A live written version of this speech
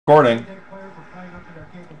Recording.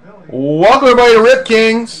 Welcome everybody to Rip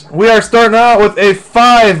Kings. We are starting out with a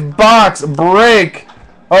 5-box break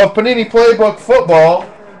of Panini Playbook football.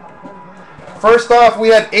 First off, we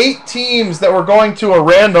had 8 teams that were going to a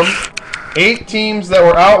random. 8 teams that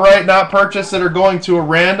were outright not purchased that are going to a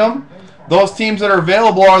random. Those teams that are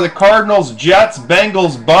available are the Cardinals, Jets,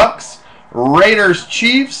 Bengals, Bucks, Raiders,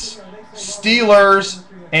 Chiefs, Steelers,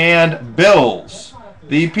 and Bills.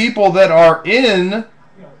 The people that are in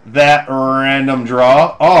that random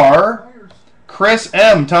draw are Chris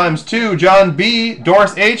M times 2, John B,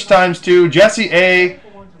 Doris H times 2, Jesse A,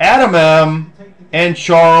 Adam M, and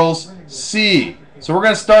Charles C. So we're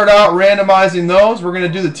going to start out randomizing those. We're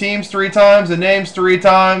going to do the teams 3 times, the names 3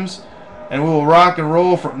 times, and we will rock and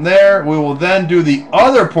roll from there. We will then do the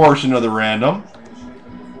other portion of the random,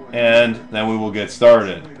 and then we will get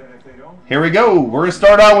started. Here we go. We're going to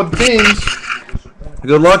start out with the teams.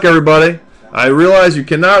 Good luck, everybody. I realize you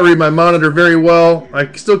cannot read my monitor very well.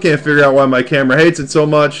 I still can't figure out why my camera hates it so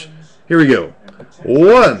much. Here we go.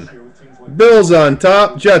 1. Bills on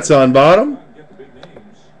top, Jets on bottom.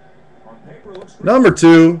 Number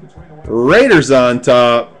 2. Raiders on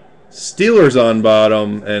top, Steelers on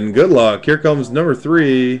bottom. And good luck. Here comes number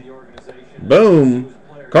 3. Boom.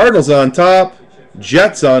 Cardinals on top,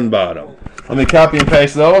 Jets on bottom. Let me copy and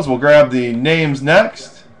paste those. We'll grab the names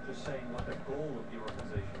next.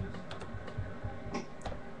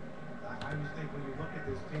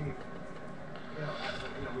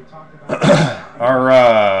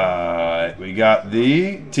 Alright, we got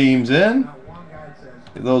the teams in.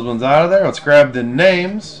 Get those ones out of there. Let's grab the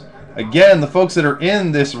names. Again, the folks that are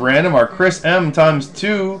in this random are Chris M times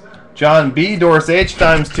 2, John B, Doris H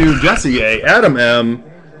times 2, Jesse A, Adam M,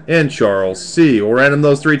 and Charles C. We'll random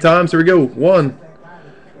those 3 times. Here we go. 1.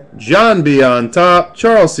 John B on top,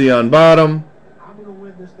 Charles C on bottom.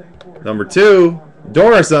 Number 2.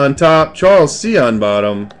 Doris on top, Charles C on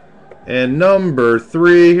bottom. And number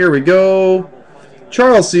 3, here we go.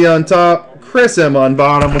 Charles C on top, Chris M on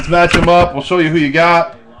bottom. Let's match them up. We'll show you who you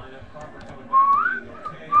got.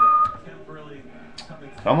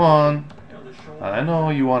 Come on. I know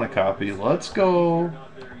you want to copy. Let's go.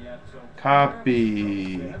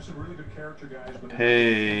 Copy.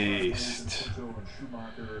 Paste.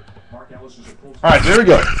 Alright, there we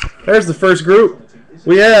go. There's the first group.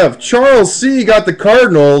 We have Charles C got the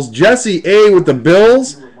Cardinals, Jesse A with the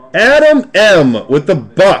Bills, Adam M with the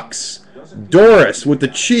Bucks, Doris with the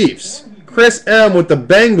Chiefs, Chris M with the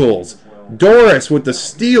Bengals, Doris with the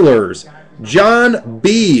Steelers, John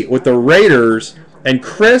B with the Raiders, and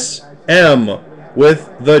Chris M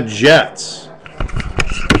with the Jets.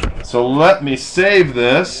 So let me save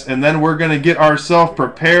this, and then we're going to get ourselves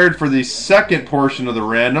prepared for the second portion of the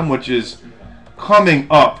random, which is coming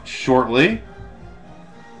up shortly.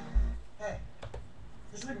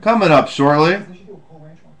 Coming up shortly.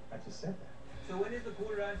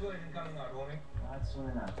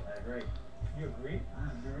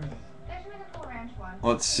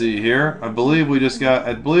 Let's see here. I believe we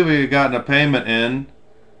had gotten a payment in.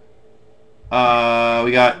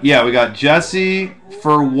 We got Jesse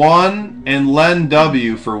for 1 and Len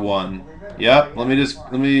W for 1. Yep. Let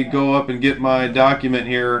me go up and get my document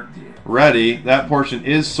here ready. That portion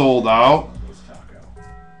is sold out.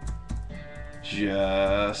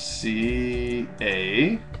 Jesse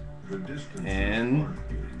A and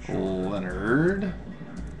Leonard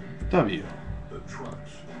W.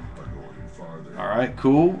 Alright,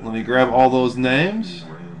 cool. Let me grab all those names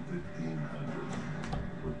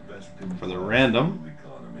for the random.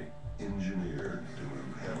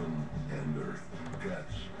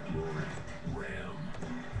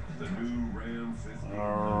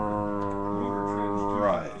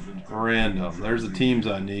 Alright, random. There's the teams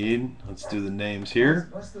I need. Let's do the names here.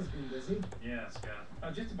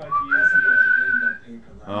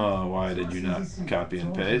 Oh, why did you not copy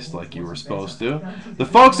and paste like you were supposed to? The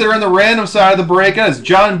folks that are in the random side of the break is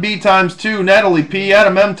John B times 2, Natalie P,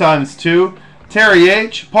 Adam M times 2, Terry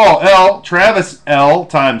H, Paul L, Travis L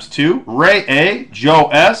times 2, Ray A, Joe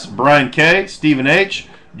S, Brian K, Stephen H,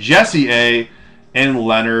 Jesse A, and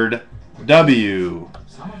Leonard W.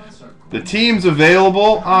 The teams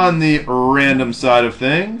available on the random side of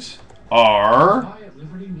things are...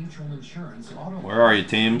 Where are you,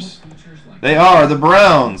 teams? They are the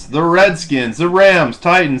Browns, the Redskins, the Rams,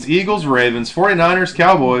 Titans, Eagles, Ravens, 49ers,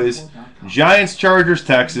 Cowboys, Giants, Chargers,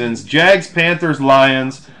 Texans, Jags, Panthers,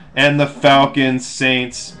 Lions, and the Falcons,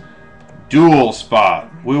 Saints dual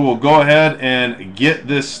spot. We will go ahead and get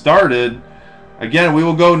this started. Again, we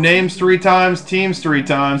will go names 3 times, teams 3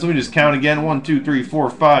 times. Let me just count again. 1, 2, 3, 4,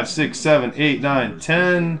 5, 6, 7, 8, 9,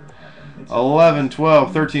 10. 11,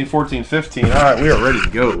 12, 13, 14, 15. All right, we are ready to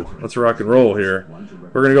go. Let's rock and roll here.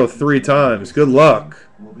 We're going to go 3 times. Good luck.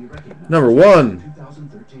 Number 1,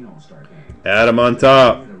 Adam on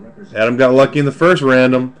top. Adam got lucky in the first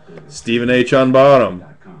random. Stephen H on bottom.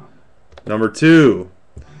 Number 2,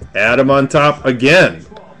 Adam on top again.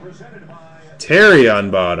 Terry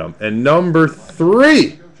on bottom. And number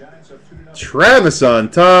 3, Travis on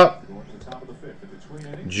top.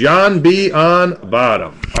 John B on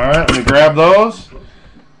bottom. All right, let me grab those.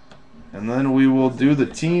 And then we will do the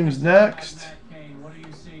teams next. What are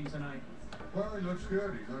you seeing tonight? Well, he looks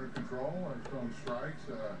good. He's under control. He's throwing strikes.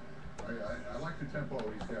 I like the tempo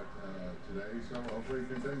he's got today, so hopefully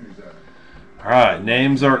he continues that. All right,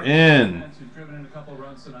 names are in.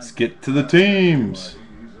 Let's get to the teams.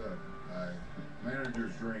 He's a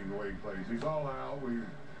manager's dream the way he plays. He's all out.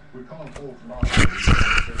 We call him full throttle.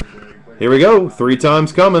 Here we go. 3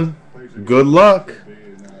 times coming. Good luck.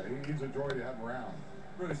 He's a joy to have around.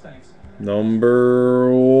 Bruce, thanks.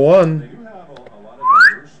 Number 1.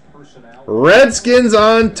 Redskins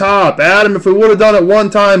on top. Adam, if we would have done it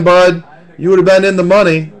one time, bud, you would have been in the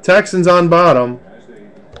money. Texans on bottom.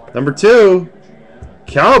 Number 2,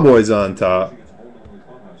 Cowboys on top.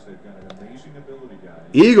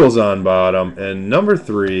 Eagles on bottom. And number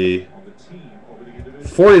 3,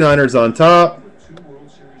 49ers on top.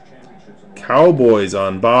 Cowboys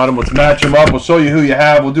on bottom. Let's match them up. We'll show you who you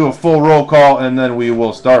have. We'll do a full roll call, and then we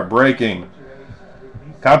will start breaking.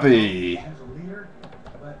 Copy.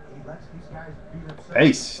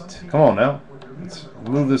 Paste. Come on now. Let's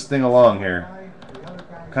move this thing along here.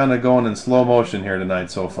 Kind of going in slow motion here tonight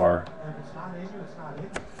so far.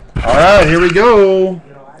 All right, here we go.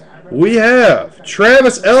 We have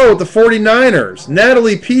Travis L. with the 49ers.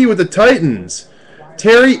 Natalie P. with the Titans.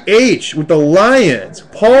 Terry H. with the Lions.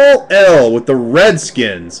 Paul L. with the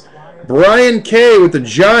Redskins. Brian K. with the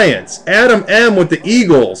Giants. Adam M. with the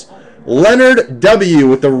Eagles. Leonard W.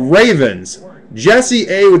 with the Ravens. Jesse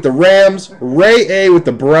A. with the Rams. Ray A. with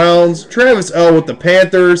the Browns. Travis L. with the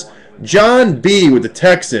Panthers. John B. with the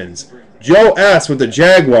Texans. Joe S. with the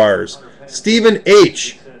Jaguars. Stephen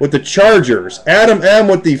H. with the Chargers. Adam M.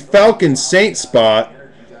 with the Falcons Saints spot.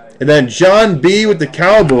 And then John B. with the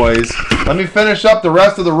Cowboys. Let me finish up the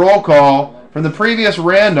rest of the roll call. From the previous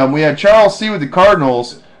random, we had Charles C. with the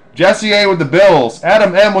Cardinals, Jesse A. with the Bills,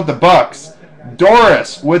 Adam M. with the Bucks,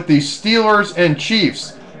 Doris with the Steelers and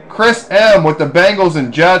Chiefs, Chris M. with the Bengals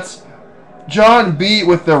and Jets, John B.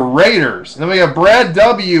 with the Raiders. And then we have Brad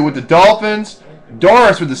W. with the Dolphins,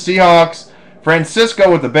 Doris with the Seahawks,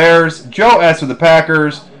 Francisco with the Bears, Joe S. with the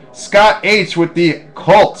Packers, Scott H. with the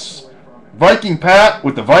Colts, Viking Pat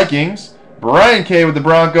with the Vikings, Brian K. with the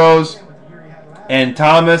Broncos, and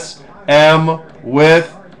Thomas M.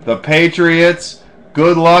 with the Patriots.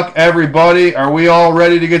 Good luck, everybody. Are we all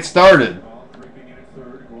ready to get started?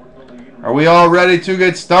 Are we all ready to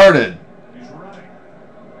get started?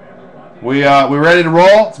 We ready to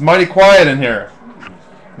roll? It's mighty quiet in here.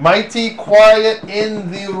 Mighty quiet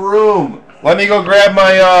in the room. Let me go grab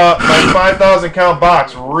my my 5,000 count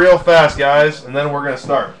box real fast, guys, and then we're gonna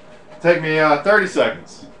start. Take me 30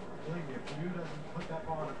 seconds.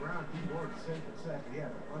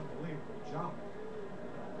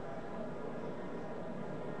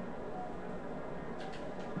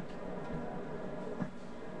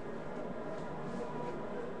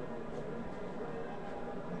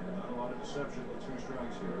 Deception with 2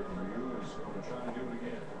 strikes here for you is going to try and do it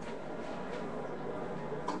again.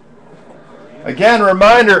 Again,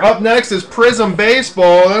 reminder, up next is Prism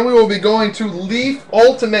Baseball, and then we will be going to Leaf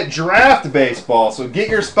Ultimate Draft Baseball. So get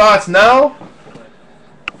your spots now.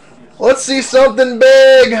 Let's see something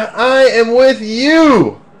big. I am with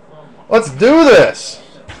you. Let's do this.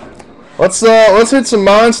 Let's hit some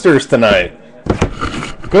monsters tonight.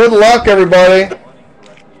 Good luck, everybody.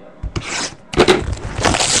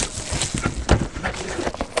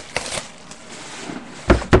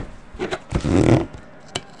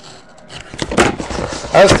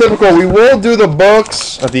 As typical, we will do the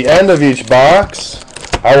books at the end of each box.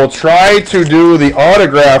 I will try to do the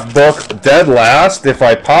autograph book dead last if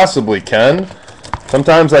I possibly can.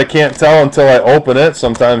 Sometimes I can't tell until I open it.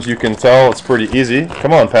 Sometimes you can tell. It's pretty easy.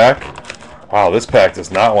 Come on, pack. Wow, this pack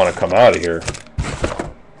does not want to come out of here.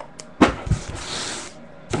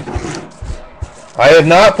 I have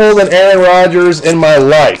not pulled an Aaron Rodgers in my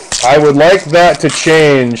life. I would like that to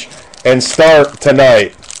change and start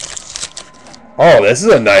tonight. Oh, this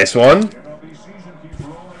is a nice one.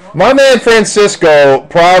 My man Francisco,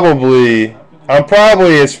 I'm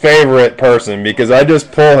probably his favorite person because I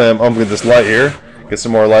just pull him. I'm going to get this light here. Get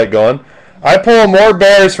some more light going. I pull more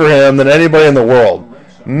bears for him than anybody in the world.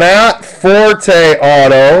 Matt Forte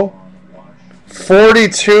auto.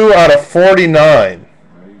 42 out of 49.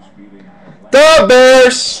 The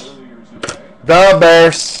Bears. The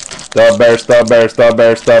Bears. The Bears. The Bears. The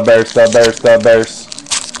Bears. The Bears. The Bears. The Bears.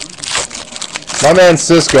 My man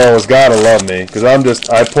Cisco has gotta love me because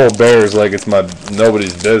I pull Bears like it's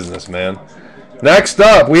nobody's business, man. Next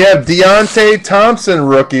up, we have Deontay Thompson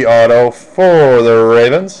rookie auto for the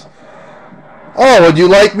Ravens. Oh, would you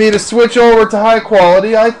like me to switch over to high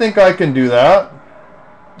quality? I think I can do that.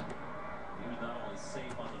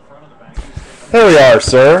 Here we are,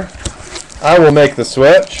 sir. I will make the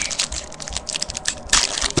switch.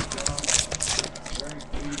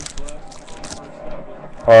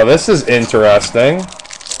 Oh, this is interesting.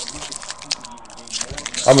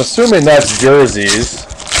 I'm assuming that's jerseys.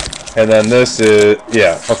 And then this is,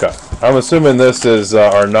 yeah, okay. I'm assuming this is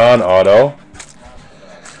our non-auto.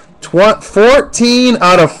 14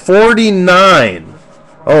 out of 49.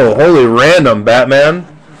 Oh, holy random, Batman.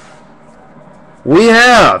 We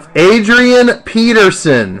have Adrian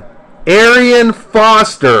Peterson, Arian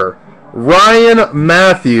Foster, Ryan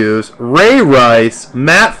Matthews, Ray Rice,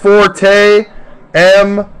 Matt Forte,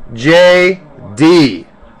 MJD.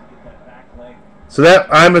 So that,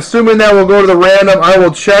 I'm assuming that will go to the random. I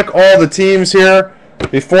will check all the teams here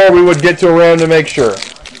before we would get to a random to make sure.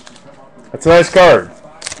 That's a nice card.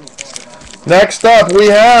 Next up, we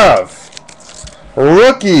have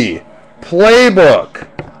rookie playbook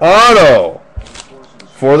auto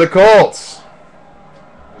for the Colts.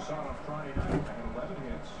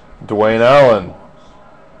 Dwayne Allen.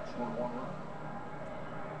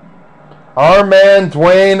 Our man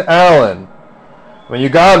Dwayne Allen. I mean, you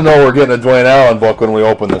gotta know we're getting a Dwayne Allen book when we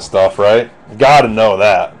open this stuff, right? You gotta know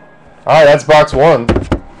that. Alright, that's box one.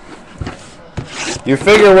 You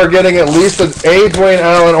figure we're getting at least a Dwayne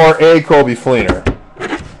Allen or a Kobe Fleener.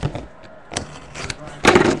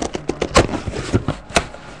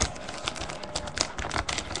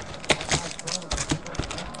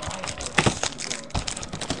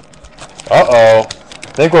 Uh-oh.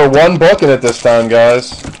 I think we're one booking it this time,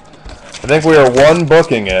 guys. I think we are one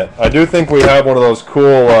booking it. I do think we have one of those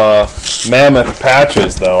cool mammoth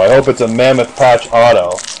patches, though. I hope it's a mammoth patch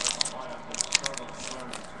auto.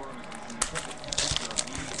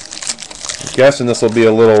 I'm guessing this will be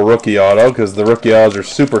a little rookie auto because the rookie autos are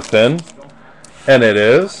super thin. And it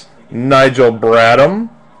is. Nigel Bradham.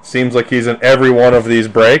 Seems like he's in every one of these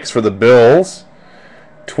breaks for the Bills.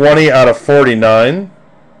 20 out of 49.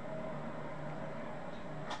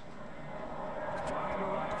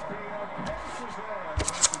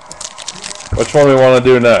 Which one do we want to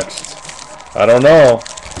do next? I don't know.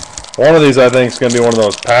 One of these I think is going to be one of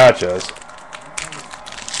those patches.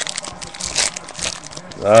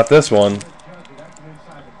 Not this one.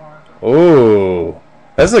 Ooh.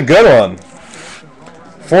 That's a good one.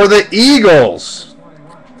 For the Eagles.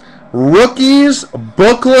 Rookies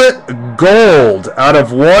booklet gold out of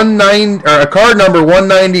card number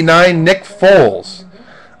 199, Nick Foles.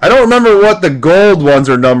 I don't remember what the gold ones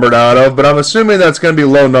are numbered out of, but I'm assuming that's going to be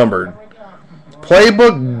low numbered.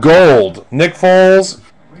 Playbook gold, Nick Foles.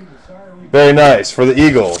 Very nice for the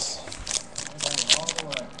Eagles.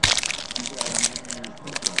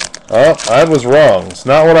 Oh, I was wrong. It's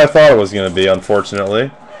not what I thought it was going to be,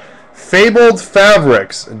 unfortunately. Fabled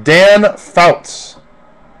Fabrics, Dan Fouts.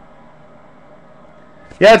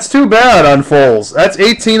 Yeah, it's too bad on Foles. That's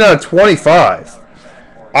 18 out of 25.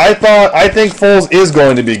 I think Foles is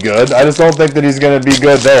going to be good. I just don't think that he's going to be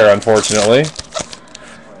good there, unfortunately.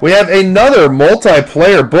 We have another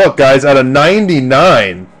multiplayer book, guys, out of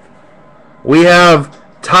 99. We have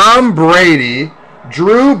Tom Brady,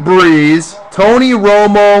 Drew Brees, Tony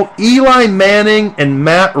Romo, Eli Manning, and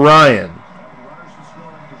Matt Ryan.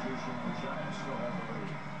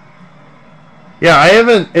 Yeah, I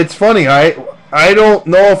haven't. It's funny. I don't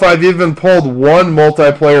know if I've even pulled one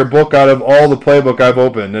multiplayer book out of all the playbook I've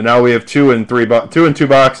opened, and now we have two and two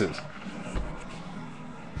boxes.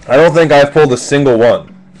 I don't think I've pulled a single one.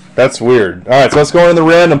 That's weird. All right, so let's go in the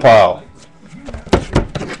random pile.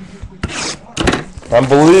 I'm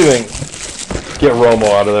believing. Get Romo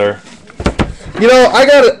out of there. You know,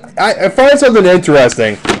 I find something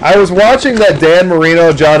interesting. I was watching that Dan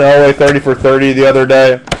Marino, John Elway 30 for 30 the other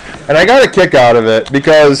day, and I got a kick out of it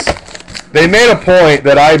because they made a point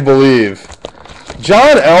that I believe.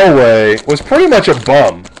 John Elway was pretty much a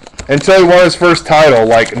bum until he won his first title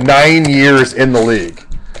like 9 years in the league.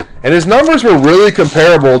 And his numbers were really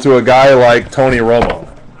comparable to a guy like Tony Romo.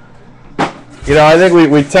 You know, I think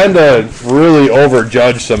we tend to really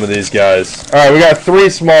overjudge some of these guys. All right, we got 3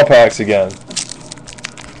 small packs again.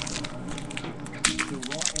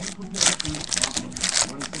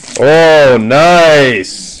 Oh,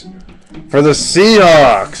 nice. For the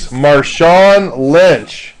Seahawks, Marshawn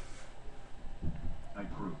Lynch.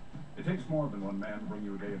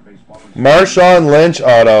 Marshawn Lynch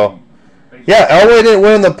auto. Yeah, Elway didn't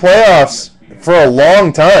win the playoffs for a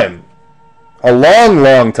long time. A long,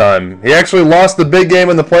 long time. He actually lost the big game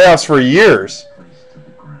in the playoffs for years.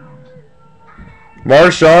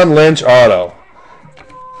 Marshawn Lynch auto.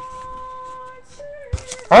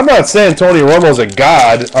 I'm not saying Tony Romo's a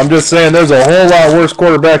god. I'm just saying there's a whole lot worse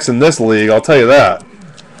quarterbacks in this league. I'll tell you that.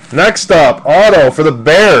 Next up, auto for the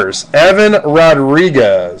Bears, Evan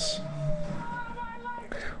Rodriguez.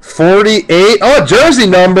 48. Oh, jersey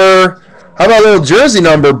number. How about a little jersey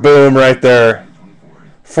number boom right there?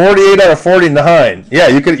 48 out of 49. Yeah,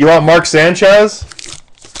 you want Mark Sanchez?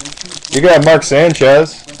 You got Mark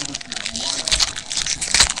Sanchez.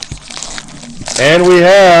 And we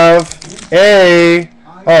have a,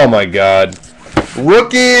 oh my God,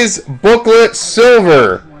 Rookies Booklet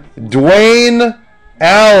Silver, Dwayne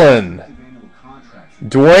Allen.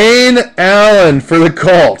 Dwayne Allen for the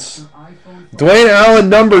Colts. Dwayne Allen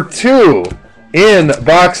number 2 in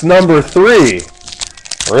box number 3.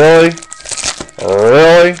 Really?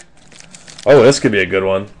 Really? Oh, this could be a good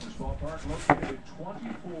one.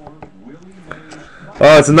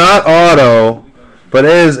 Oh, it's not auto, but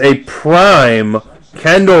it is a prime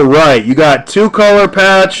Kendall Wright. You got 2-color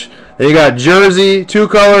patch, then you got jersey,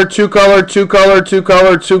 2-color, 2-color, 2-color,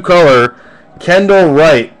 2-color, 2-color Kendall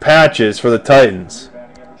Wright patches for the Titans.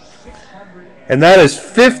 And that is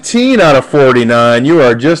 15 out of 49. You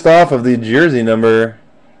are just off of the jersey number.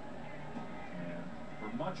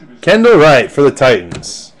 Kendall Wright for the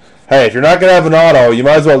Titans. Hey, if you're not going to have an auto, you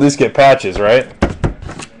might as well at least get patches, right?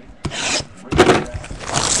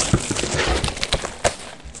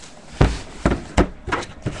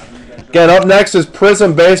 Again, up next is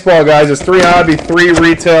Prism Baseball, guys. It's 3 hobby, 3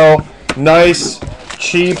 retail. Nice,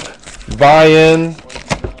 cheap buy-in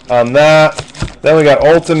on that. Then we got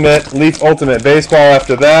Ultimate, Leaf Ultimate Baseball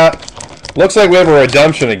after that. Looks like we have a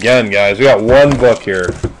redemption again, guys. We got 1 book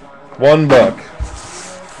here. 1 book.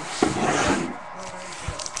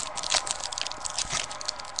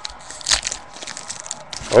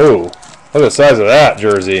 Oh, look at the size of that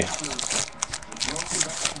jersey.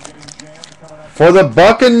 For the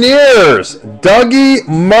Buccaneers, Dougie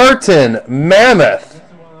Martin, Mammoth.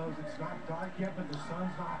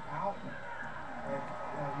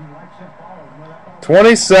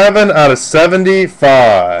 27 out of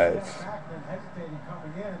 75.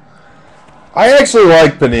 I actually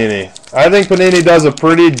like Panini. I think Panini does a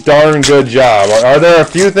pretty darn good job. Are there a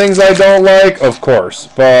few things I don't like? Of course,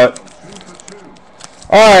 but...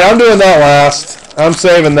 Alright, I'm doing that last. I'm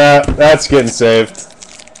saving that. That's getting saved.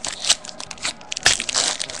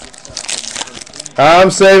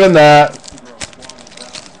 I'm saving that.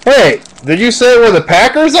 Wait, did you say where the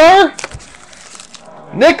Packers are?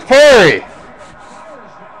 Nick Perry.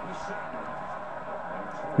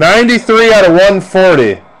 93 out of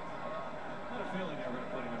 140.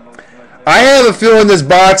 I have a feeling this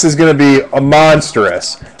box is going to be a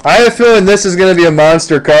monstrous. I have a feeling this is going to be a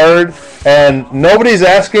monster card, and nobody's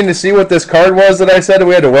asking to see what this card was that I said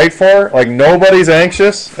we had to wait for. Like, nobody's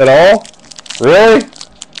anxious at all. Really?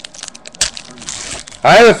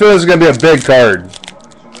 I have a feeling it's going to be a big card.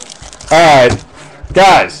 Alright,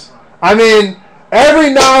 guys. I mean,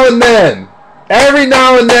 every now and then,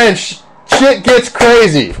 shit gets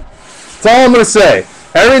crazy. That's all I'm going to say.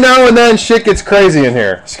 Every now and then, shit gets crazy in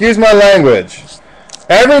here. Excuse my language.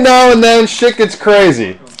 Every now and then, shit gets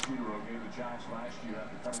crazy.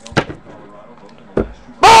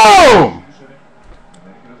 Boom!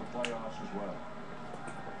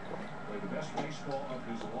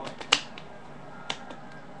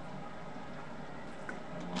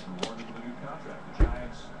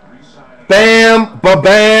 Bam,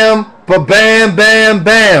 ba-bam, ba-bam, bam,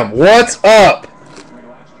 bam. What's up?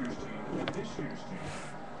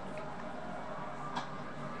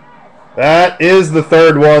 That is the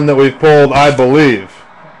 3rd one that we've pulled, I believe.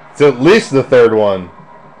 It's at least the 3rd one.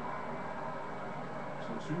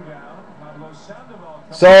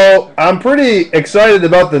 So, I'm pretty excited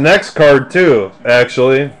about the next card, too,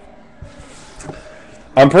 actually.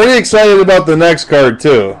 I'm pretty excited about the next card,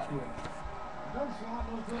 too.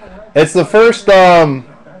 It's the first, that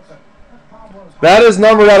is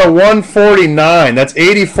numbered out of 149. That's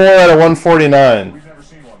 84 out of 149.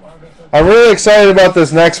 I'm really excited about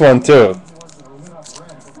this next one, too.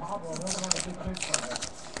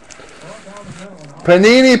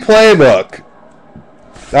 Panini Playbook.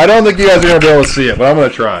 I don't think you guys are going to be able to see it, but I'm going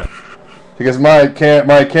to try. Because my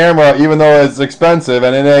camera, even though it's expensive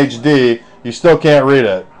and in HD, you still can't read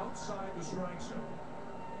it.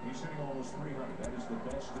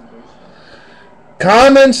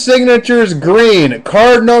 Common signatures green.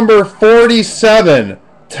 Card number 47.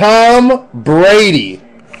 Tom Brady.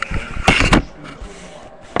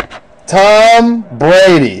 Tom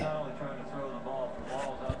Brady.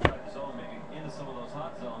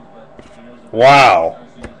 Wow.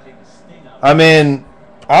 I mean,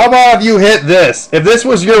 how about if you hit this? If this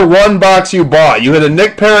was your one box you bought, you hit a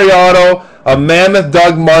Nick Perry auto, a Mammoth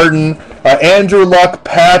Doug Martin, an Andrew Luck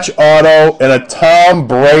patch auto, and a Tom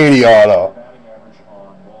Brady auto.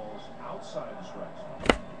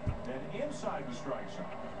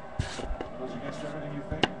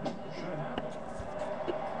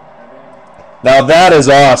 Now that is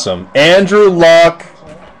awesome. Andrew Luck.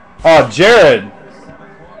 Oh, Jared.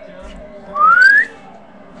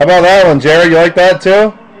 How about that one, Jared? You like that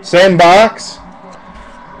too? Same box?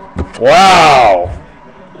 Wow.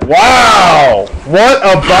 Wow. What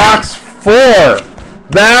a box 4.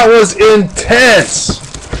 That was intense.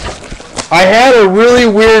 I had a really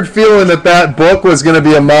weird feeling that that book was going to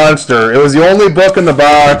be a monster. It was the only book in the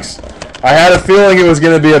box. I had a feeling it was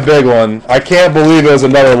going to be a big one. I can't believe it was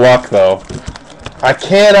another Luck, though. I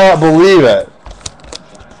cannot believe it.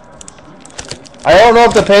 I don't know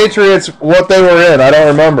if the Patriots, what they were in. I don't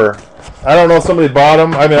remember. I don't know if somebody bought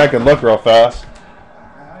them. I mean, I can look real fast.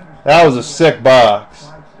 That was a sick box.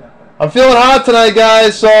 I'm feeling hot tonight,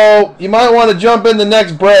 guys, so you might want to jump in the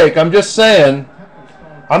next break. I'm just saying.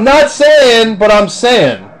 I'm not saying, but I'm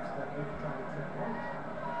saying.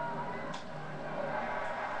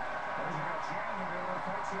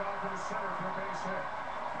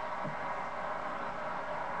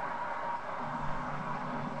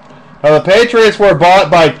 Now, the Patriots were bought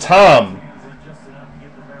by Tom.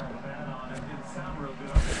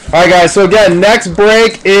 All right, guys, so again, next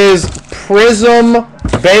break is Prism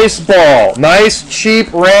Baseball. Nice,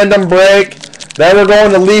 cheap, random break. Then we're going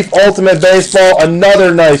to Leaf Ultimate Baseball.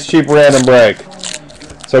 Another nice, cheap, random break.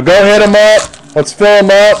 So go hit them up. Let's fill them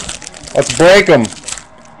up. Let's break them.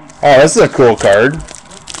 Oh, this is a cool card.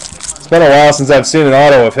 It's been a while since I've seen an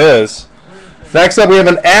auto of his. Next up, we have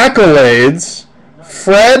an Accolades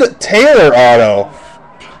Fred Taylor auto.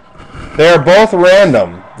 They are both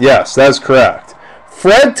random. Yes, that's correct.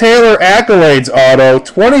 Fred Taylor Accolades auto,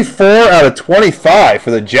 24 out of 25 for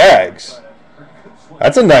the Jags.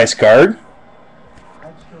 That's a nice card.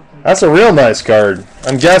 That's a real nice card.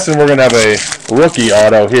 I'm guessing we're going to have a rookie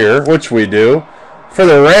auto here, which we do. For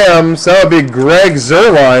the Rams, that would be Greg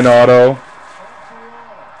Zuerlein auto.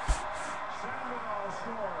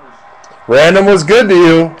 Random was good to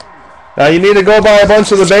you. Now you need to go buy a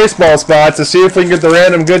bunch of the baseball spots to see if we can get the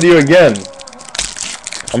random good to you again.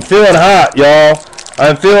 I'm feeling hot, y'all.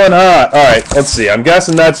 I'm feeling hot. All right, let's see. I'm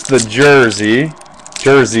guessing that's the jerseys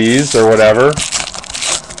or whatever.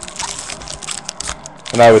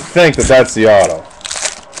 And I would think that that's the auto.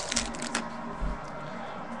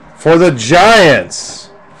 For the Giants,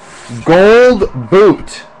 gold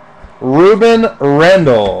boot, Ruben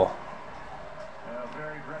Rendell.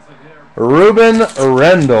 Ruben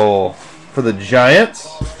Rendell for the Giants.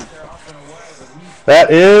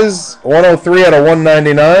 That is 103 out of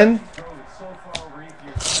 199.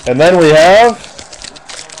 And then we have,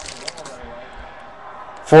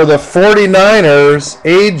 for the 49ers,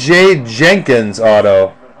 A.J. Jenkins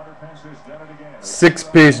auto.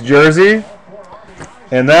 6-piece jersey.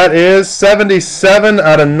 And that is 77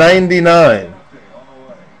 out of 99.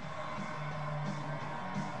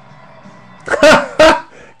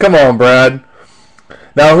 Come on, Brad.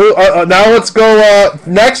 Now, now let's go.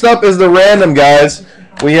 Next up is the random, guys.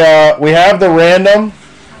 We have the random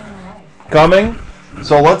coming.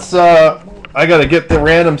 So let's. I gotta get the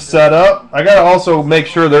random set up. I gotta also make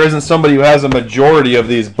sure there isn't somebody who has a majority of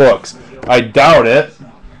these books. I doubt it,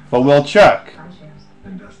 but we'll check.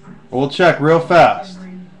 We'll check real fast.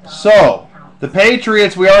 So the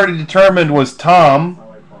Patriots we already determined was Tom.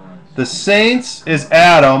 The Saints is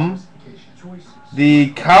Adam. The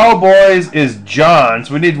Cowboys is John.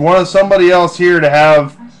 So we need somebody else here to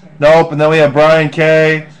have. Nope. And then we have Brian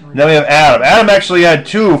K. And then we have Adam. Adam actually had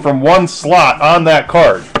 2 from one slot on that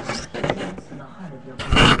card.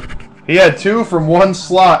 He had 2 from one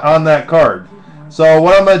slot on that card. So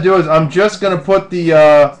what I'm going to do is I'm just going to put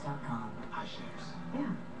the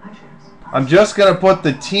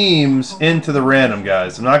teams into the random,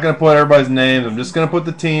 guys. I'm not going to put everybody's names. I'm just going to put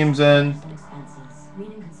the teams in.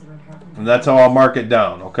 And that's how I'll mark it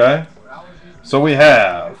down, okay? So we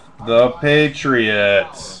have the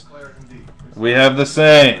Patriots. We have the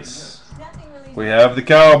Saints. We have the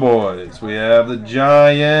Cowboys. We have the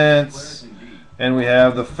Giants. And we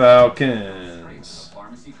have the Falcons.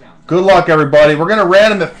 Good luck, everybody. We're going to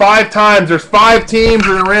random it 5 times. There's 5 teams.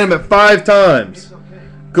 We're going to random it 5 times.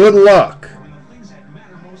 Good luck.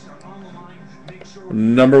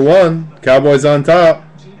 Number 1, Cowboys on top.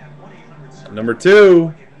 Number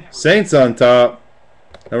 2, Saints on top.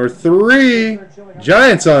 Number 3,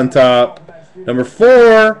 Giants on top. Number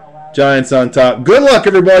 4, Giants on top. Good luck,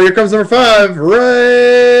 everybody. Here comes number 5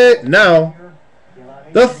 right now.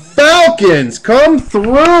 The Falcons come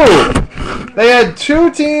through. They had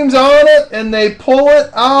 2 teams on it, and they pull it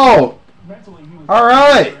out. All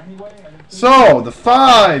right. So, the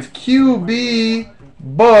 5 QB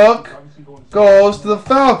book goes to the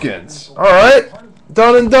Falcons. All right.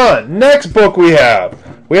 Done and done. Next book we have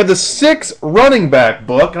the 6 running back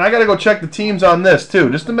book, and I got to go check the teams on this, too,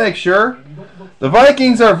 just to make sure. The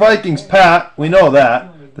Vikings are Vikings Pat. We know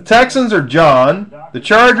that. The Texans are John. The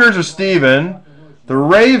Chargers are Steven. The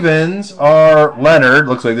Ravens are Leonard.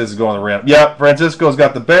 Looks like this is going to random. Yep, Francisco's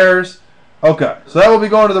got the Bears. Okay, so that will be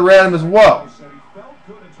going to the random as well.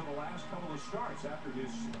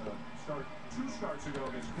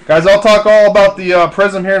 Guys, I'll talk all about the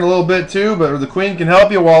Prism here in a little bit too, but the Queen can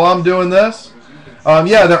help you while I'm doing this.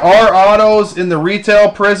 Yeah, there are autos in the retail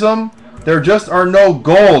Prism. There just are no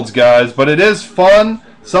golds, guys, but it is fun.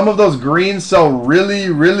 Some of those greens sell really,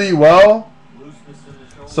 really well.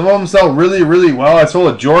 Some of them sell really, really well. I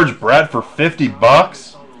sold a George Brett for 50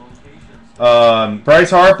 bucks.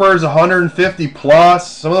 Bryce Harper's 150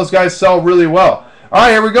 plus. Some of those guys sell really well. All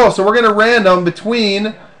right, here we go. So we're going to random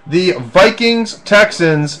between the Vikings,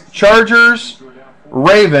 Texans, Chargers,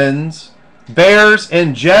 Ravens, Bears,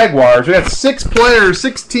 and Jaguars. We got 6 players,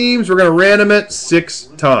 6 teams. We're going to random it 6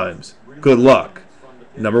 times. Good luck.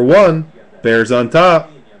 Number 1, Bears on top.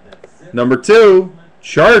 Number 2,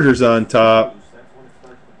 Chargers on top.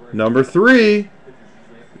 Number 3,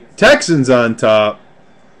 Texans on top.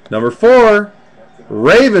 Number 4,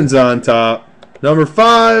 Ravens on top. Number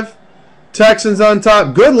 5, Texans on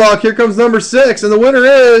top. Good luck. Here comes number 6, and the winner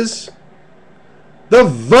is the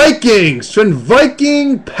Vikings. And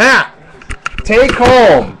Viking Pat, take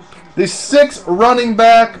home the 6 running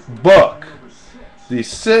back book. The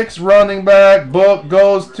 6 running back book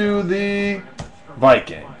goes to the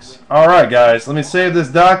Vikings. All right, guys. Let me save this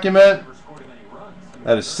document.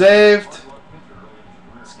 That is saved.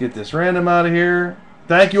 Let's get this random out of here.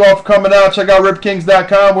 Thank you all for coming out. Check out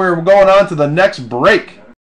ripkings.com. We're going on to the next break.